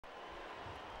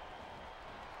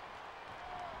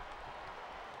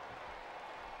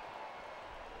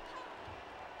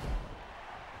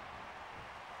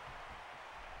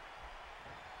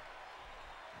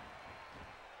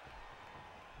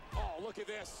at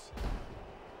this.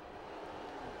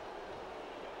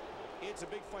 It's a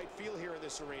big fight feel here in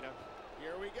this arena.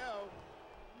 Here we go.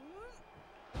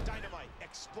 Dynamite,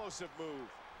 explosive move.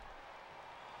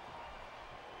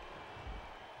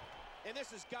 And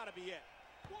this has got to be it.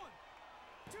 1,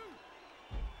 2.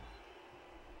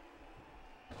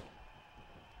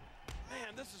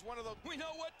 Man, this is one of those. We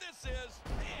know what this is.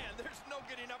 Man, there's no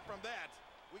getting up from that.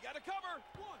 We got to cover.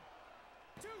 1,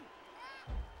 2.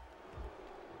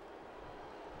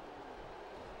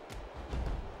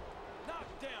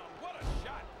 Knocked down. What a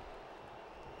shot.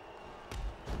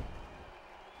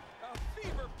 A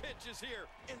fever pitch is here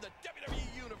in the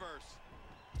WWE Universe.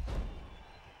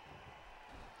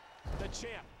 The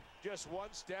champ, just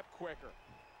one step quicker.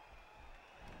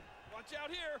 Watch out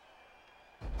here.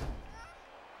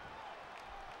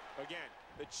 Again,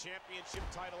 the championship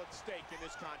title at stake in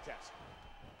this contest.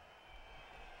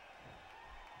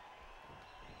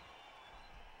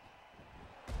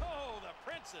 Oh, the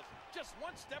Princess, just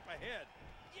one step ahead.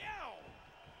 Yow!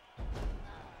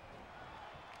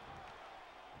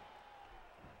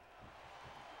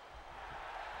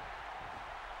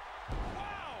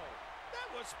 Wow, that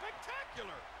was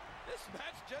spectacular. This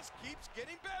match just keeps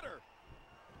getting better.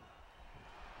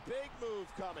 Big move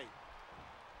coming.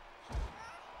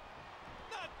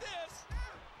 Not this.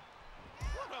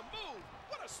 What a move.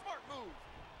 What a smart move.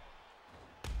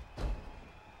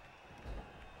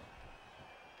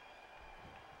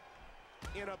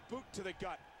 In a boot to the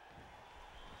gut.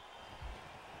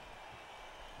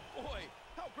 Boy,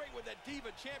 how great would that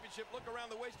Diva Championship look around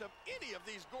the waist of any of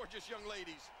these gorgeous young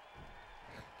ladies?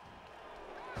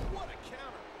 What a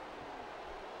counter.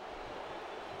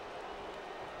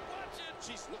 Watch it.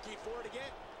 She's looking for it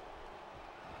again.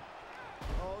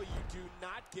 Oh, you do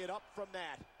not get up from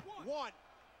that. 1,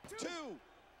 2,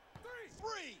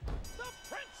 3. The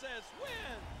Princess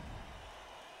wins.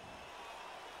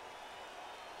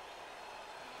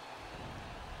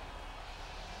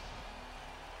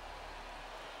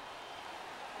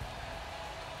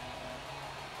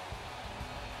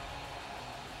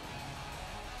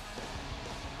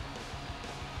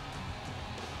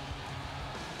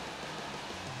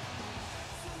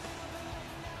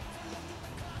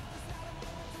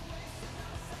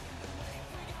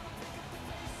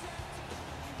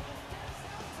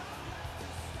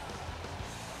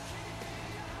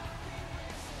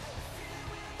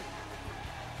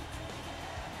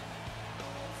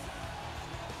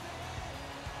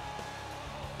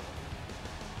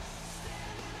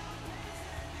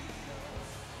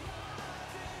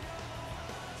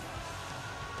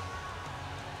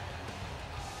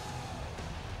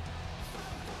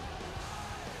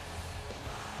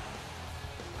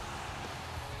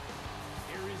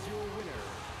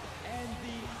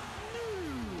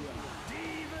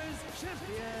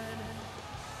 Champion,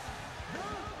 the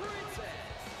Princess.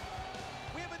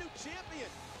 We have a new champion.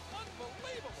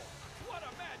 Unbelievable. What a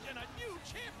match and a new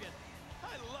champion.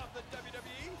 I love